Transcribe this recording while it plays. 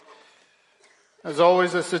As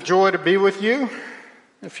always, it's a joy to be with you.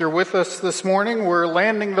 If you're with us this morning, we're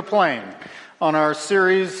landing the plane on our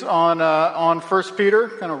series on 1 Peter,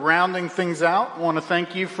 kind of rounding things out. I want to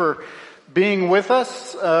thank you for being with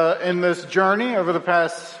us in this journey over the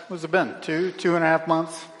past, what's it been, two and a half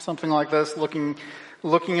months, something like this, looking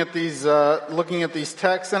at these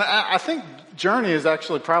texts. And I think journey is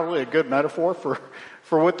actually probably a good metaphor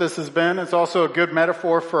for what this has been. It's also a good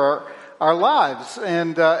metaphor for our lives.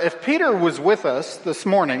 And if Peter was with us this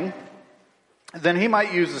morning, then he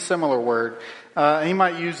might use a similar word. He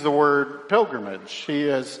might use the word pilgrimage. He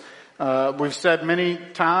has, we've said many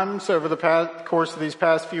times over the course of these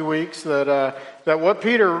past few weeks that what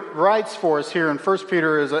Peter writes for us here in 1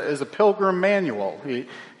 Peter is a pilgrim manual.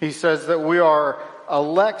 He says that we are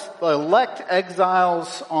elect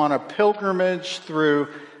exiles on a pilgrimage through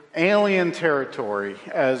alien territory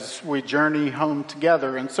as we journey home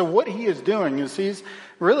together. And so what he is doing is he's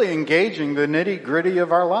really engaging the nitty-gritty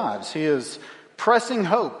of our lives. He is pressing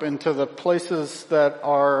hope into the places that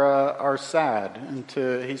are sad.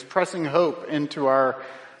 He's pressing hope into our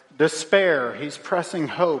despair. He's pressing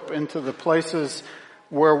hope into the places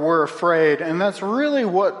where we're afraid. And that's really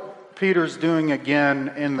what Peter's doing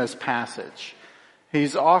again in this passage.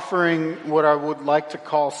 He's offering what I would like to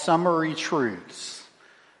call summary truths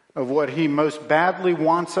of what he most badly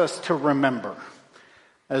wants us to remember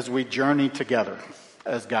as we journey together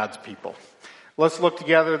as God's people. Let's look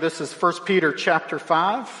together. This is 1 Peter chapter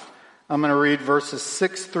 5. I'm going to read verses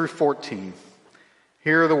 6 through 14.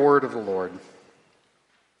 Hear the word of the Lord.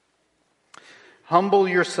 Humble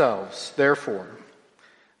yourselves, therefore,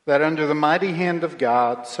 that under the mighty hand of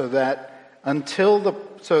God, so that at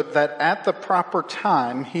the proper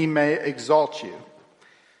time he may exalt you,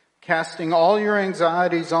 casting all your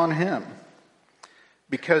anxieties on him,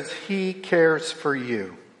 because he cares for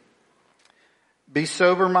you. Be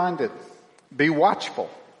sober-minded. Be watchful.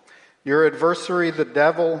 Your adversary, the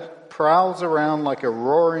devil, prowls around like a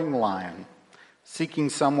roaring lion, seeking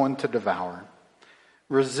someone to devour.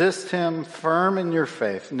 Resist him firm in your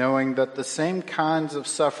faith, knowing that the same kinds of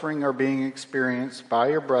suffering are being experienced by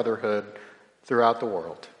your brotherhood throughout the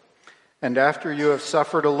world. And after you have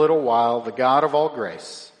suffered a little while, the God of all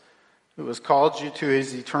grace, who has called you to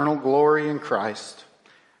his eternal glory in Christ,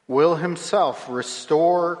 will himself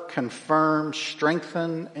restore, confirm,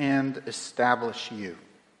 strengthen, and establish you.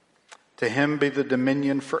 To him be the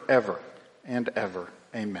dominion forever and ever.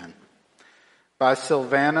 Amen. By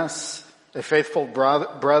Silvanus, a faithful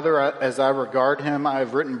brother as I regard him, I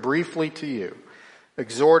have written briefly to you,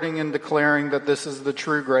 exhorting and declaring that this is the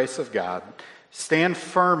true grace of God. Stand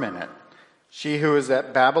firm in it. She who is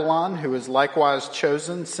at Babylon, who is likewise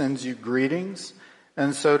chosen, sends you greetings,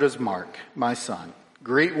 and so does Mark, my son.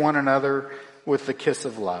 Greet one another with the kiss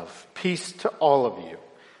of love. Peace to all of you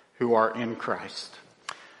who are in Christ.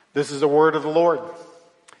 This is the word of the Lord.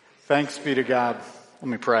 Thanks be to God. Let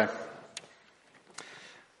me pray.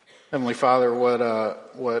 Heavenly Father,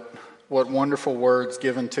 what wonderful words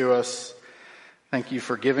given to us. Thank you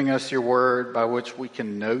for giving us your word by which we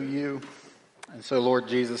can know you. And so, Lord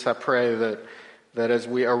Jesus, I pray that as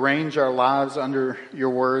we arrange our lives under your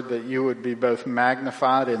word, that you would be both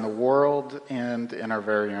magnified in the world and in our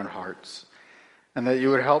very own hearts. And that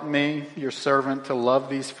you would help me, your servant, to love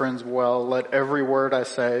these friends well. Let every word I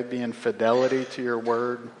say be in fidelity to your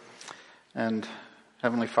word. And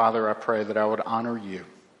Heavenly Father, I pray that I would honor you.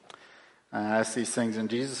 I ask these things in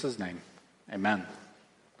Jesus' name. Amen.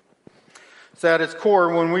 So at its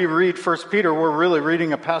core, when we read 1 Peter, we're really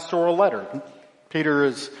reading a pastoral letter. Peter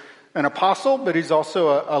is an apostle, but he's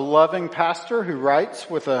also a loving pastor who writes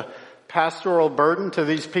with a pastoral burden to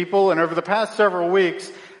these people. And over the past several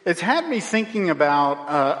weeks, it's had me thinking about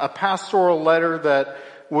a pastoral letter that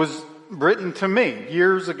was written to me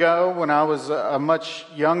years ago when I was a much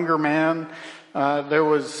younger man. There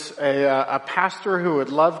was a pastor who had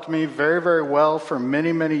loved me very, very well for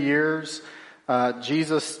many, many years.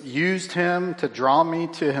 Jesus used him to draw me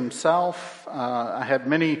to himself. I had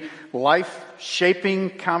many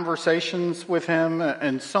life-shaping conversations with him,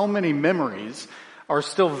 and so many memories are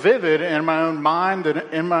still vivid in my own mind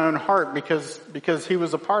and in my own heart because he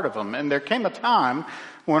was a part of them. And there came a time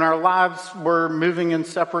when our lives were moving in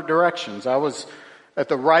separate directions. I was at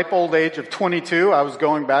the ripe old age of 22. I was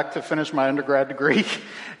going back to finish my undergrad degree,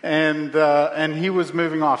 and he was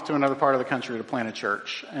moving off to another part of the country to plant a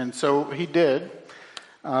church. And so he did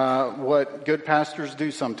what good pastors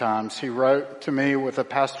do sometimes. He wrote to me with a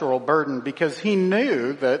pastoral burden because he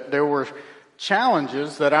knew that there were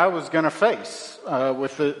challenges that I was going to face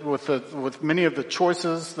with many of the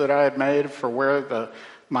choices that I had made for where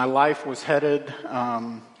my life was headed.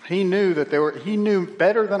 He knew that he knew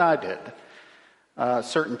better than I did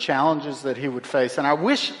certain challenges that he would face, and I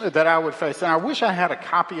wish that I would face. And I wish I had a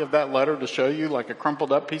copy of that letter to show you, like a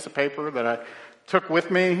crumpled up piece of paper that I took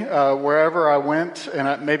with me wherever I went,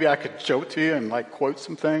 and maybe I could show it to you and like quote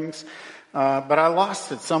some things. But I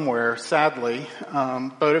lost it somewhere, sadly.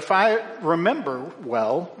 But if I remember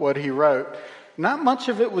well what he wrote, not much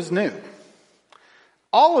of it was new.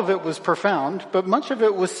 All of it was profound, but much of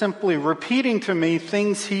it was simply repeating to me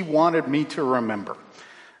things he wanted me to remember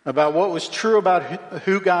about what was true about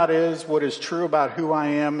who God is, what is true about who I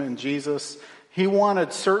am in Jesus. He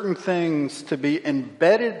wanted certain things to be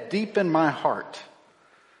embedded deep in my heart,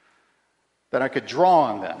 that I could draw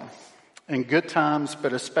on them in good times,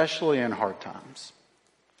 but especially in hard times.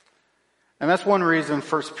 And that's one reason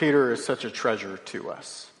 1 Peter is such a treasure to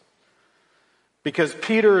us. Because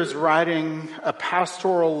Peter is writing a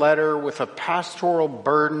pastoral letter with a pastoral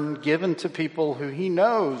burden given to people who he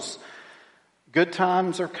knows good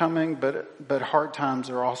times are coming, but hard times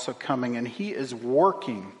are also coming. And he is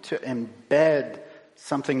working to embed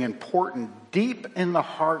something important deep in the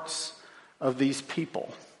hearts of these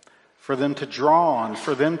people, for them to draw on,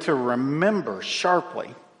 for them to remember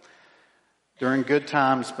sharply during good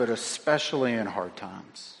times, but especially in hard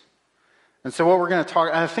times. And so what we're going to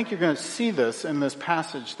talk, I think you're going to see this in this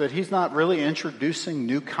passage, that he's not really introducing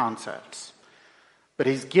new concepts, but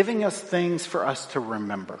he's giving us things for us to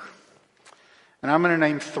remember. And I'm going to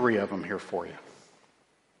name 3 of them here for you.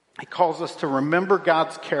 He calls us to remember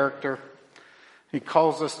God's character. He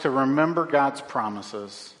calls us to remember God's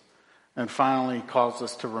promises. And finally, he calls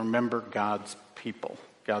us to remember God's people.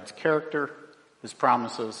 God's character, his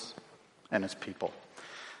promises, and his people.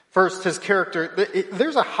 First, his character.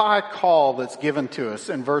 There's a high call that's given to us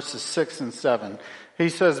in verses 6 and 7. He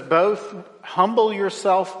says, both humble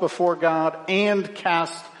yourself before God and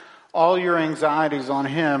cast all your anxieties on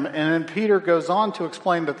him. And then Peter goes on to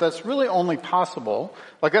explain that that's really only possible.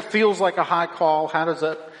 Like, that feels like a high call. How does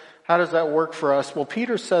that work for us? Well,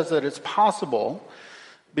 Peter says that it's possible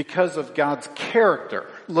because of God's character.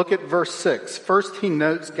 Look at verse 6. First, he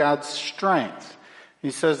notes God's strength.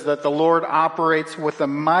 He says that the Lord operates with a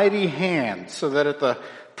mighty hand so that at the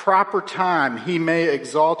proper time he may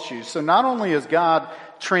exalt you. So not only is God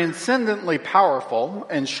transcendently powerful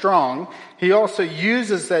and strong, he also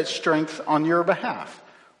uses that strength on your behalf.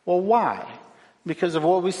 Well, why? Because of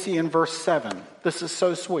what we see in verse 7. This is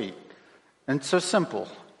so sweet and so simple,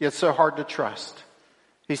 yet so hard to trust.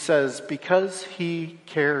 He says, because he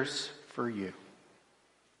cares for you.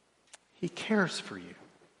 He cares for you.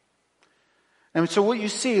 And so what you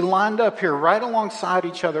see lined up here right alongside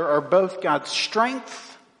each other are both God's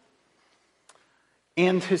strength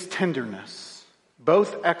and his tenderness,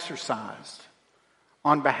 both exercised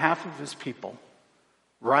on behalf of his people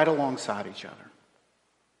right alongside each other.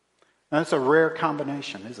 Now, that's a rare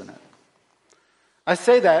combination, isn't it? I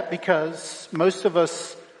say that because most of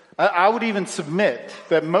us, I would even submit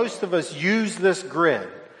that most of us use this grid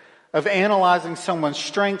of analyzing someone's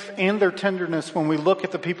strength and their tenderness when we look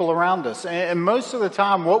at the people around us. And most of the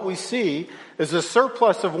time what we see is a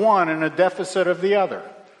surplus of one and a deficit of the other.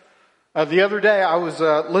 The other day I was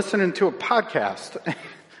listening to a podcast.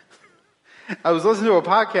 I was listening to a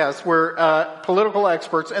podcast where political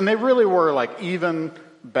experts, and they really were like even,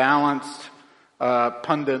 balanced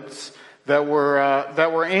pundits that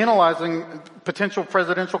were analyzing potential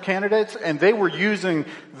presidential candidates, and they were using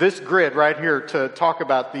this grid right here to talk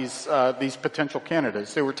about these potential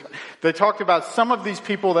candidates. They talked about some of these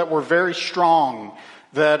people that were very strong,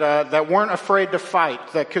 that weren't afraid to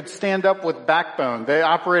fight, that could stand up with backbone. They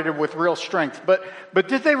operated with real strength. But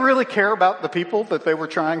did they really care about the people that they were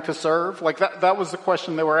trying to serve? Like that was the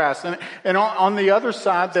question they were asked. And on the other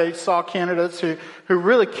side, they saw candidates who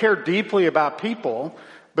really cared deeply about people,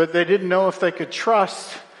 but they didn't know if they could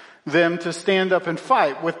trust them to stand up and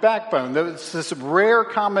fight with backbone. There's this rare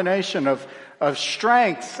combination of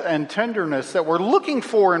strength and tenderness that we're looking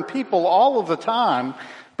for in people all of the time,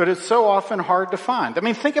 but it's so often hard to find. I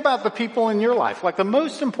mean, think about the people in your life, like the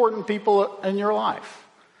most important people in your life.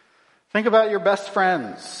 Think about your best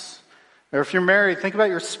friends. Or if you're married, think about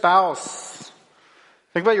your spouse.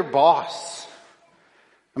 Think about your boss.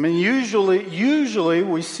 I mean, usually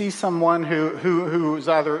we see someone who is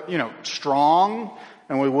either, strong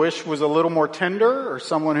and we wish was a little more tender, or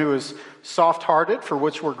someone who is soft-hearted, for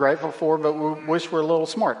which we're grateful for, but we wish we're a little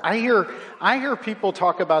smart. I hear people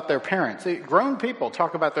talk about their parents. Grown people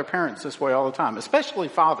talk about their parents this way all the time, especially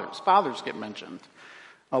fathers. Fathers get mentioned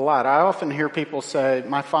a lot. I often hear people say,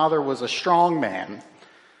 my father was a strong man,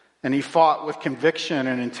 and he fought with conviction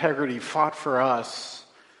and integrity, fought for us.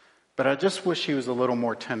 But I just wish he was a little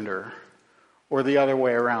more tender, or the other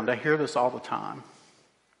way around. I hear this all the time.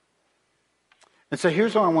 And so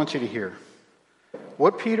here's what I want you to hear.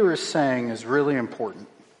 What Peter is saying is really important.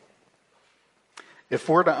 If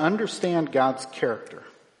we're to understand God's character,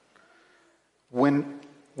 when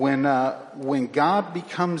God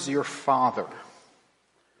becomes your father,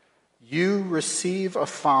 you receive a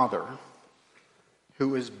father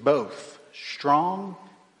who is both strong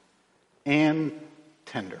and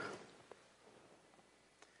tender.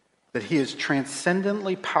 That he is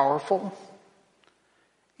transcendently powerful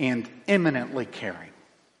and eminently caring.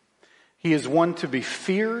 He is one to be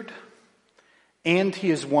feared and he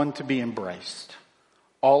is one to be embraced,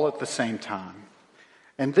 all at the same time.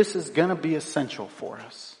 And this is going to be essential for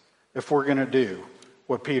us if we're going to do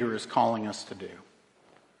what Peter is calling us to do.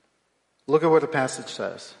 Look at what the passage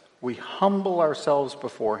says. We humble ourselves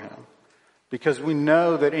before him because we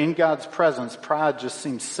know that in God's presence, pride just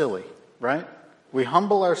seems silly, right? We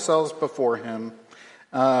humble ourselves before him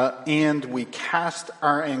and we cast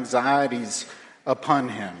our anxieties upon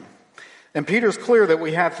him. And Peter's clear that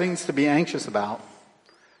we have things to be anxious about.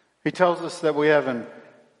 He tells us that we have an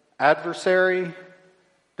adversary.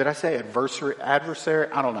 Did I say adversary? Adversary?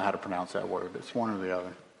 I don't know how to pronounce that word. It's one or the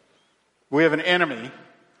other. We have an enemy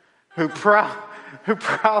who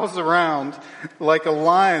prowls around like a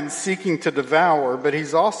lion seeking to devour, but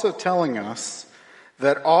he's also telling us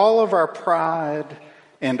that all of our pride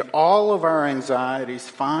and all of our anxieties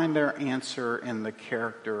find their answer in the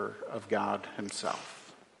character of God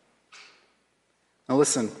himself. Now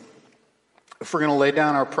listen, if we're going to lay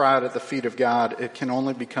down our pride at the feet of God, it can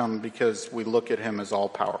only become because we look at him as all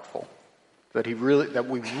powerful. That we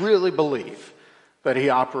really believe that he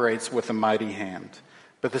operates with a mighty hand.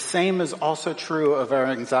 But the same is also true of our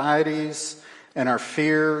anxieties and our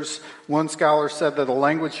fears. One scholar said that the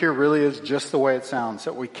language here really is just the way it sounds.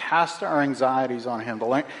 That we cast our anxieties on him.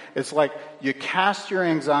 It's like you cast your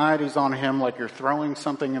anxieties on him like you're throwing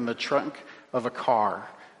something in the trunk of a car.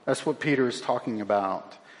 That's what Peter is talking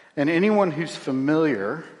about. And anyone who's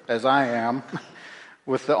familiar, as I am,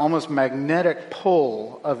 with the almost magnetic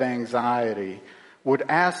pull of anxiety would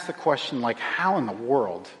ask the question, like, how in the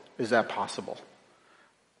world is that possible?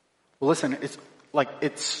 Well, listen, it's like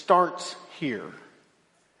it starts here.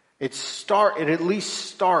 It at least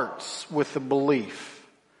starts with the belief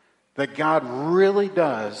that God really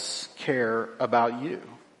does care about you.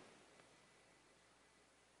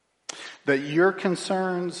 That your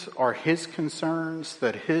concerns are his concerns,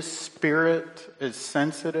 that his spirit is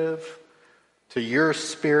sensitive to your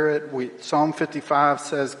spirit. Psalm 55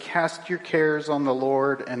 says, cast your cares on the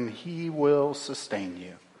Lord and he will sustain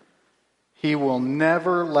you. He will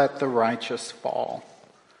never let the righteous fall.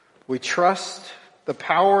 We trust the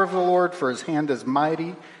power of the Lord, for his hand is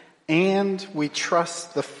mighty, and we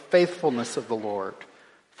trust the faithfulness of the Lord,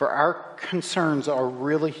 for our concerns are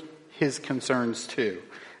really his concerns too.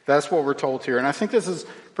 That's what we're told here. And I think this is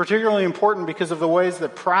particularly important because of the ways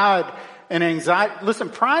that pride and anxiety... Listen,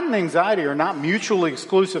 pride and anxiety are not mutually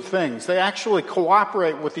exclusive things. They actually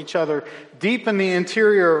cooperate with each other deep in the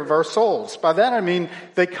interior of our souls. By that I mean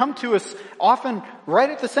they come to us often right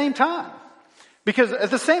at the same time. Because at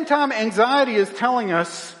the same time, anxiety is telling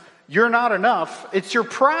us you're not enough. It's your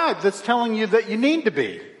pride that's telling you that you need to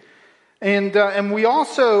be. And we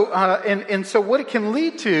also, and so what it can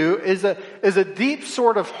lead to is a deep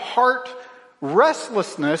sort of heart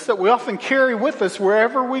restlessness that we often carry with us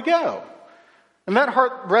wherever we go. And that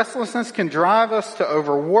heart restlessness can drive us to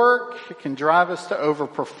overwork. It can drive us to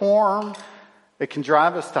overperform. It can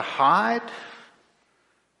drive us to hide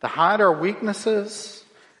our weaknesses.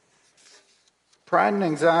 Pride and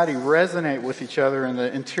anxiety resonate with each other in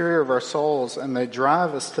the interior of our souls, and they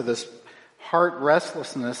drive us to this heart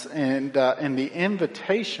restlessness, and the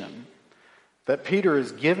invitation that Peter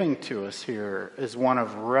is giving to us here is one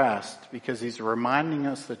of rest, because he's reminding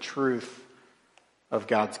us the truth of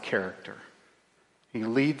God's character. He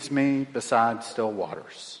leads me beside still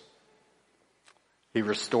waters. He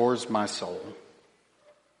restores my soul.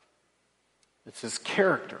 It's his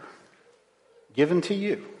character given to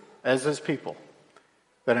you as his people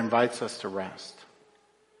that invites us to rest.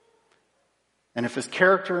 And if his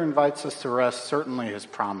character invites us to rest, certainly his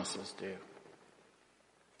promises do.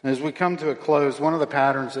 And as we come to a close, one of the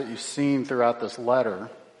patterns that you've seen throughout this letter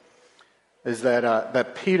is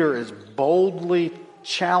that Peter is boldly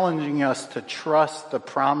challenging us to trust the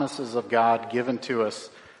promises of God given to us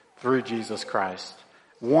through Jesus Christ.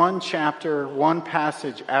 One chapter, one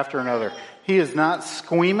passage after another. He is not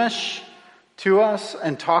squeamish to us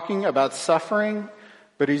and talking about suffering,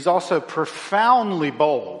 but he's also profoundly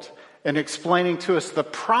bold in explaining to us the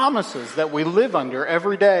promises that we live under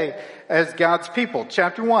every day as God's people.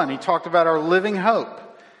 Chapter 1, he talked about our living hope.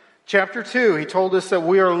 Chapter 2, he told us that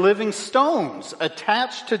we are living stones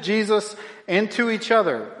attached to Jesus and to each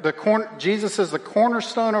other. Jesus is the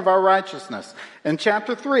cornerstone of our righteousness. In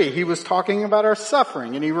chapter 3, he was talking about our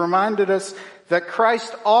suffering, and he reminded us that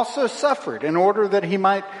Christ also suffered in order that he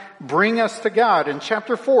might bring us to God. In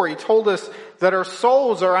chapter 4, he told us that our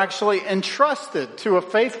souls are actually entrusted to a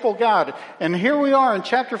faithful God. And here we are in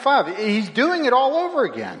chapter 5. He's doing it all over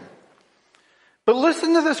again. But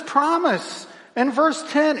listen to this promise. In verse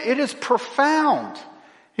 10, it is profound.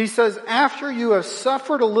 He says, after you have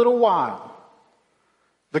suffered a little while,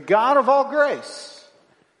 the God of all grace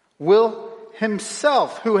will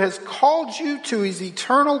himself, who has called you to his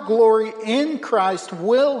eternal glory in Christ,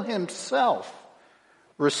 will himself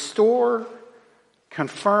restore,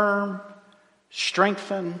 confirm,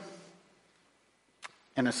 strengthen,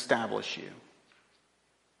 and establish you.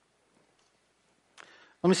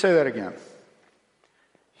 Let me say that again.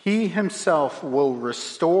 He himself will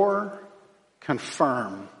restore,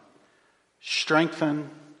 confirm, strengthen,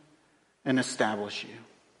 and establish you.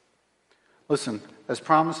 Listen, as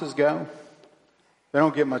promises go, they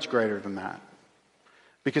don't get much greater than that.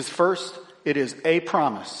 Because first, it is a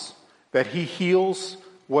promise that he heals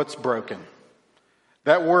what's broken.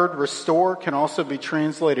 That word restore can also be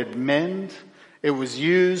translated mend. It was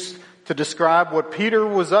used to describe what Peter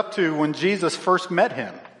was up to when Jesus first met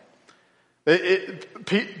him.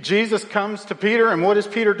 Jesus comes to Peter, and what is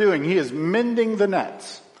Peter doing? He is mending the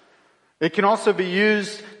nets. It can also be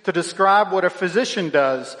used to describe what a physician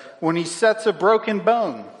does when he sets a broken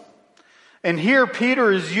bone. And here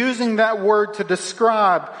Peter is using that word to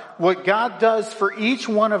describe what God does for each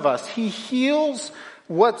one of us. He heals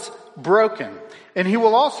what's broken. And he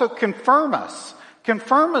will also confirm us.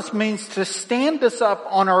 Confirm us means to stand us up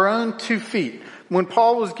on our own 2 feet. When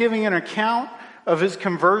Paul was giving an account of his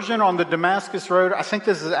conversion on the Damascus Road, I think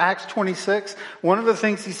this is Acts 26, one of the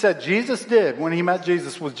things he said Jesus did when he met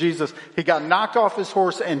Jesus was he got knocked off his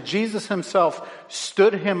horse and Jesus himself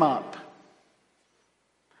stood him up.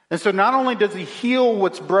 And so not only does he heal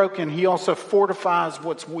what's broken, he also fortifies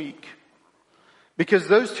what's weak. Because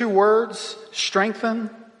those 2 words, strengthen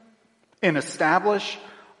and establish,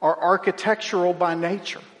 are architectural by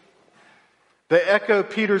nature. They echo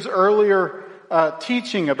Peter's earlier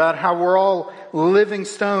teaching about how we're all living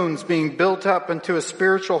stones being built up into a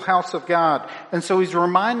spiritual house of God. And so he's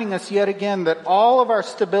reminding us yet again that all of our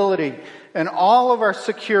stability and all of our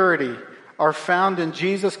security are found in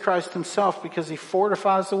Jesus Christ himself, because he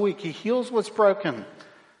fortifies the weak. He heals what's broken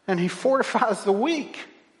and he fortifies the weak.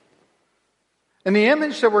 And the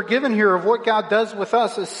image that we're given here of what God does with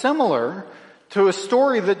us is similar to a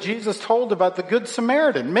story that Jesus told about the Good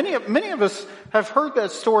Samaritan. Many of us have heard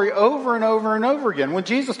that story over and over and over again. When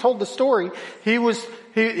Jesus told the story,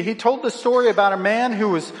 he told the story about a man who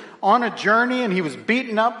was on a journey and he was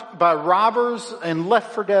beaten up by robbers and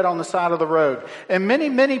left for dead on the side of the road. And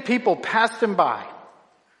many people passed him by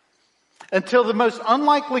until the most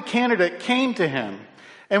unlikely candidate came to him.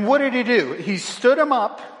 And what did he do? He stood him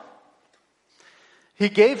up, he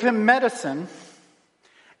gave him medicine,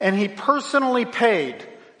 and he personally paid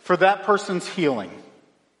for that person's healing.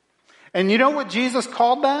 And you know what Jesus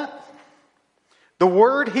called that? The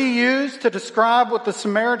word he used to describe what the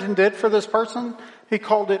Samaritan did for this person, he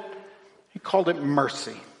called it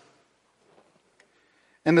mercy.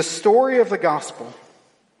 And the story of the gospel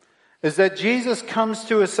is that Jesus comes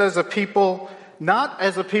to us as a people, not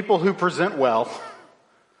as a people who present well.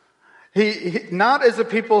 Not as a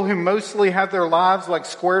people who mostly have their lives like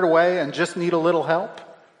squared away and just need a little help.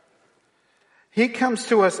 He comes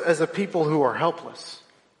to us as a people who are helpless.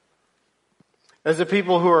 As a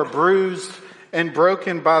people who are bruised and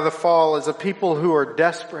broken by the fall. As a people who are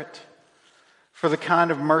desperate for the kind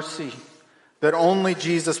of mercy that only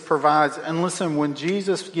Jesus provides. And listen, when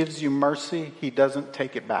Jesus gives you mercy, he doesn't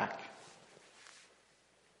take it back.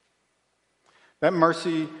 That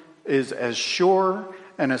mercy is as sure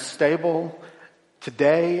and as stable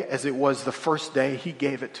today as it was the first day he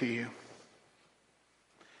gave it to you.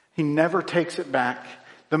 He never takes it back.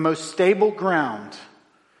 The most stable ground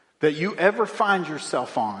that you ever find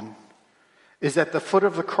yourself on is at the foot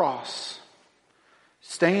of the cross,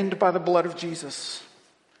 stained by the blood of Jesus,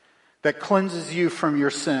 that cleanses you from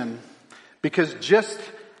your sin. Because just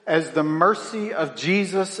as the mercy of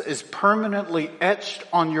Jesus is permanently etched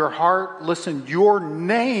on your heart, listen, your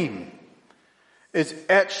name is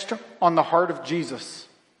etched on the heart of Jesus.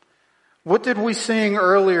 What did we sing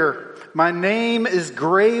earlier? My name is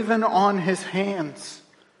graven on his hands.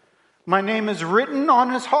 My name is written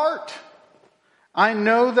on his heart. I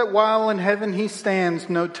know that while in heaven he stands,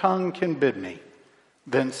 no tongue can bid me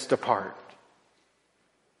thence depart.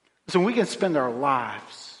 So we can spend our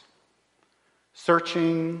lives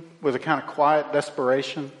searching with a kind of quiet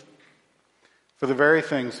desperation for the very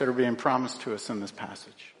things that are being promised to us in this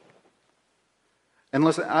passage. And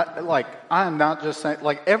listen, I am not just saying,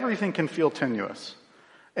 everything can feel tenuous.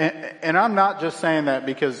 And I'm not just saying that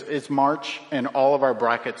because it's March and all of our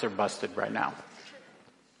brackets are busted right now.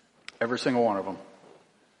 Every single one of them.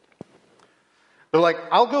 But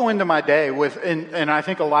I'll go into my day with, and I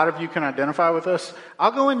think a lot of you can identify with this,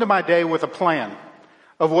 I'll go into my day with a plan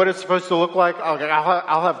of what it's supposed to look like.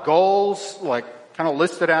 I'll have goals, kind of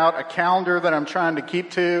listed out, a calendar that I'm trying to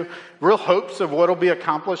keep to, real hopes of what will be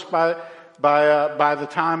accomplished by the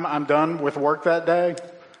time I'm done with work that day.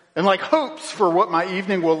 And hopes for what my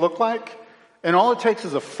evening will look like. And all it takes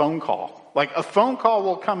is a phone call. A phone call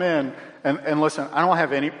will come in and listen,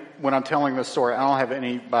 when I'm telling this story, I don't have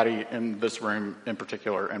anybody in this room in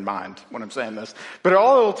particular in mind when I'm saying this. But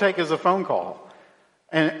all it'll take is a phone call.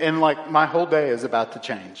 And my whole day is about to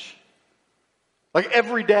change.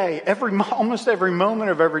 Every day, almost every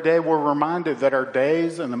moment of every day, we're reminded that our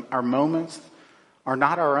days and our moments are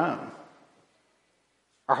not our own.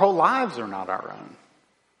 Our whole lives are not our own.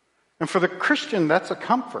 And for the Christian, that's a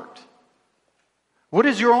comfort. What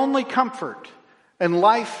is your only comfort in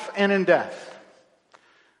life and in death?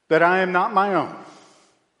 That I am not my own,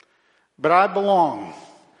 but I belong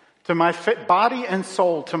to my body and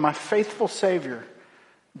soul, to my faithful Savior,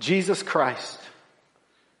 Jesus Christ.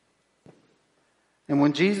 And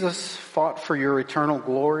when Jesus fought for your eternal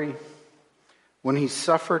glory, when he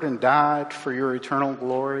suffered and died for your eternal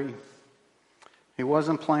glory, he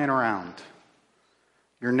wasn't playing around.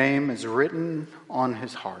 Your name is written on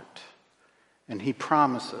his heart, and he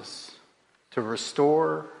promises to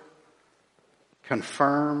restore,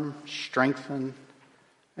 confirm, strengthen,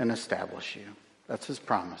 and establish you. That's his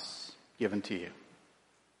promise given to you.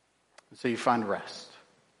 And so you find rest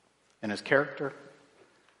in his character,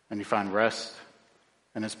 and you find rest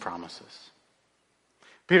in his promises.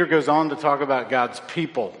 Peter goes on to talk about God's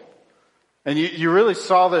people. And you really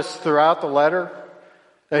saw this throughout the letter.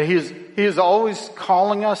 That he is always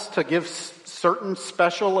calling us to give certain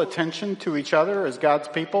special attention to each other as God's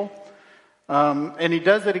people. And he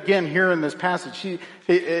does it again here in this passage.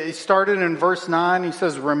 He started in verse 9. He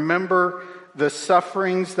says, remember the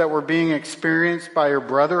sufferings that were being experienced by your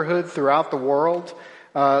brotherhood throughout the world.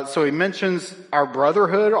 So he mentions our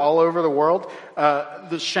brotherhood all over the world.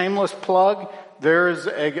 The shameless plug, there's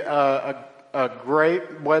a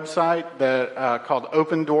great website that called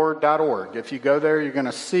opendoor.org. If you go there, you're going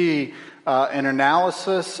to see an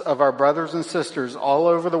analysis of our brothers and sisters all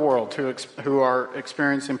over the world who are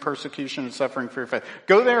experiencing persecution and suffering for your faith.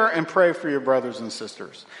 Go there and pray for your brothers and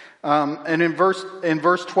sisters. And in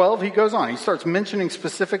verse 12, he goes on. He starts mentioning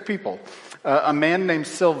specific people. A man named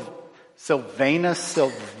Silvanus,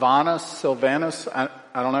 I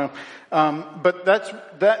don't know. But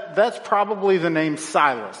that's probably the name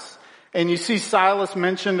Silas. And you see Silas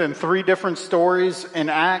mentioned in 3 different stories in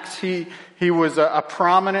Acts. He was a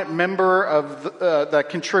prominent member of that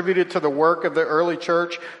contributed to the work of the early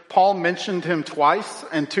church. Paul mentioned him twice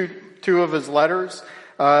in two of his letters.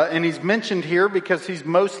 And he's mentioned here because he's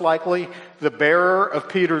most likely the bearer of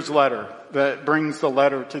Peter's letter that brings the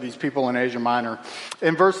letter to these people in Asia Minor.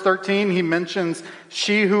 In verse 13, he mentions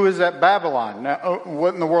she who is at Babylon. Now,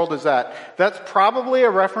 what in the world is that? That's probably a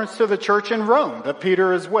reference to the church in Rome that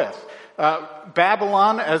Peter is with.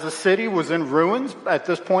 Babylon as a city was in ruins at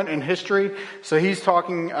this point in history. So he's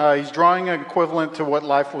drawing an equivalent to what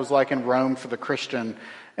life was like in Rome for the Christian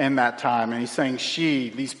in that time. And he's saying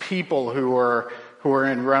these people who are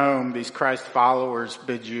in Rome, these Christ followers,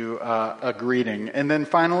 bid you a greeting. And then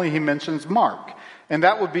finally he mentions Mark. And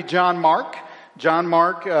that would be John Mark. John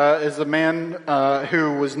Mark is a man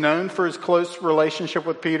who was known for his close relationship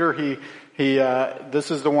with Peter. This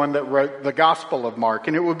is the one that wrote the Gospel of Mark.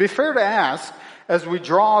 And it would be fair to ask, as we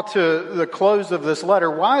draw to the close of this letter,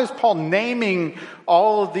 why is Paul naming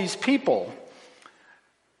all of these people?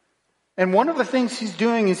 And one of the things he's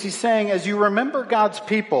doing is he's saying, as you remember God's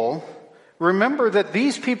people, remember that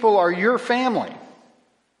these people are your family.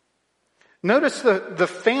 Notice the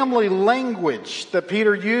family language that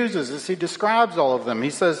Peter uses as he describes all of them. He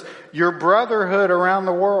says, your brotherhood around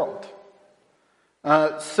the world.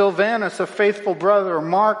 Silvanus, a faithful brother.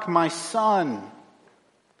 Mark, my son.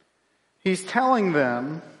 He's telling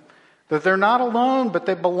them that they're not alone, but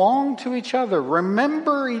they belong to each other.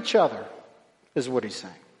 Remember each other, is what he's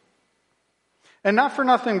saying. And not for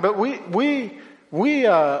nothing, but we we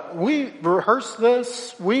rehearsed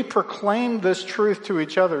this, we proclaimed this truth to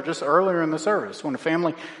each other just earlier in the service. When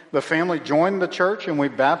the family joined the church and we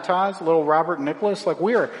baptized little Robert and Nicholas, like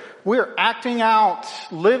we are acting out,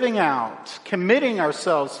 living out, committing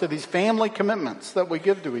ourselves to these family commitments that we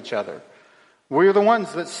give to each other. We're the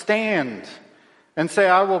ones that stand and say,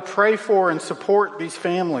 I will pray for and support these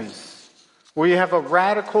families. We have a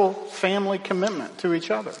radical family commitment to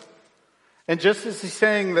each other. And just as he's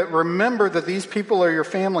saying that remember that these people are your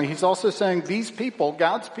family, he's also saying these people,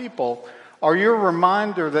 God's people, are your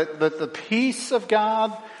reminder that the peace of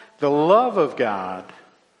God, the love of God,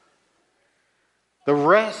 the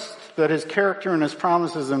rest that his character and his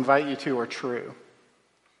promises invite you to are true.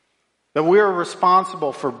 That we are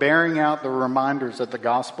responsible for bearing out the reminders that the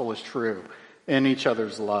gospel is true in each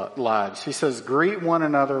other's lives. He says, greet one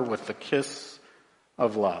another with the kiss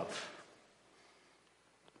of love.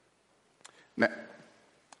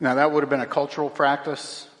 Now that would have been a cultural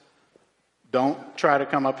practice. Don't try to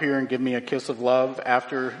come up here and give me a kiss of love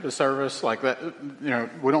after the service like that.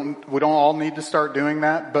 We don't all need to start doing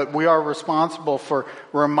that, but we are responsible for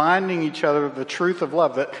reminding each other of the truth of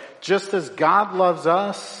love, that just as God loves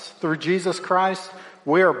us through Jesus Christ,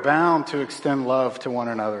 we are bound to extend love to one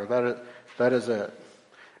another. That is it.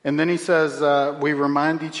 And then he says, we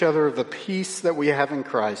remind each other of the peace that we have in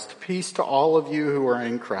Christ. Peace to all of you who are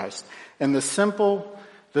in Christ. And the simple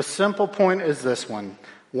point is this one.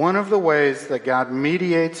 One of the ways that God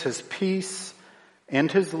mediates his peace and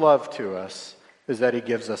his love to us is that he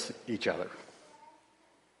gives us each other.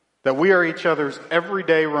 That we are each other's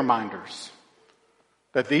everyday reminders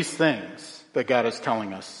that these things that God is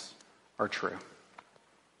telling us are true.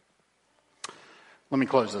 Let me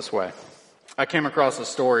close this way. I came across a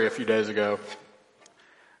story a few days ago.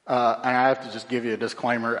 And I have to just give you a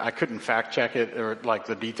disclaimer. I couldn't fact check it, or like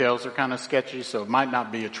the details are kind of sketchy, so it might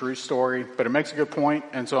not be a true story, but it makes a good point,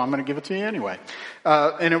 and so I'm going to give it to you anyway.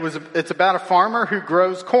 And it's about a farmer who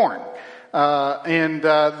grows corn. And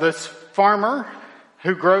this farmer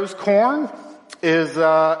who grows corn is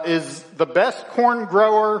the best corn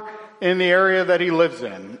grower in the area that he lives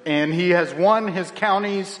in. And he has won his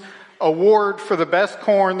county's award for the best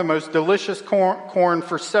corn, the most delicious corn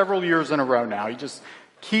for several years in a row now. He just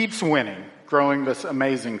keeps winning, growing this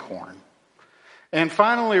amazing corn. And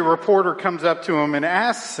finally, a reporter comes up to him and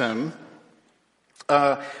asks him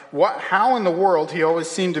how in the world he always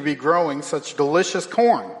seemed to be growing such delicious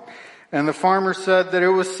corn. And the farmer said that it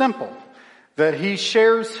was simple, that he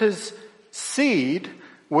shares his seed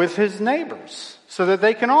with his neighbors so that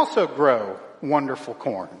they can also grow wonderful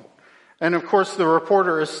corn. And of course, the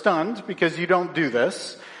reporter is stunned because you don't do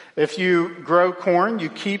this. If you grow corn, you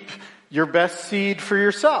keep your best seed for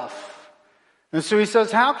yourself. And so he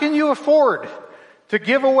says, how can you afford to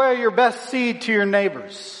give away your best seed to your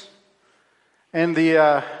neighbors? And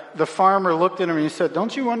the farmer looked at him and he said,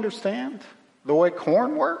 don't you understand the way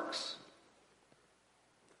corn works?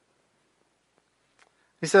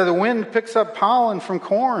 He said, the wind picks up pollen from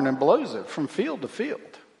corn and blows it from field to field.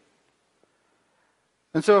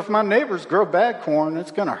 And so if my neighbors grow bad corn,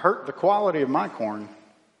 it's going to hurt the quality of my corn.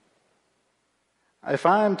 If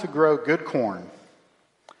I am to grow good corn,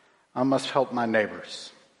 I must help my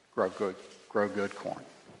neighbors grow good corn.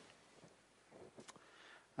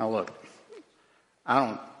 Now look,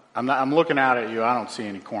 I'm looking out at you. I don't see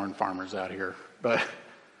any corn farmers out here, but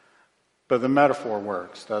the metaphor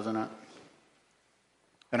works, doesn't it?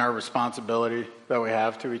 And our responsibility that we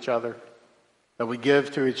have to each other, that we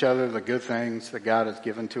give to each other the good things that God has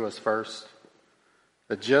given to us first.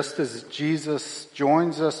 That just as Jesus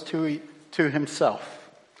joins us to himself,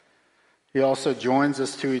 he also joins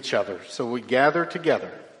us to each other. So we gather together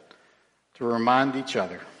to remind each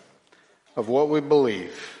other of what we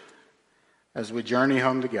believe as we journey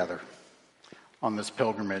home together on this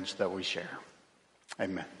pilgrimage that we share.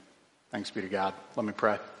 Amen. Thanks be to God. Let me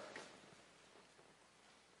pray.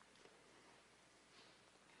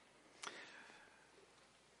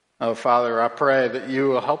 Oh, Father, I pray that you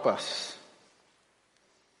will help us.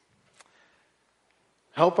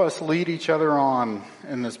 Help us lead each other on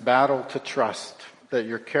in this battle to trust that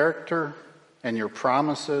your character and your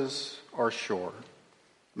promises are sure.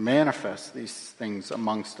 Manifest these things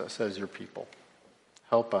amongst us as your people.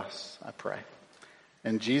 Help us, I pray.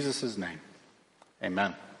 In Jesus' name,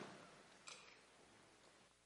 amen.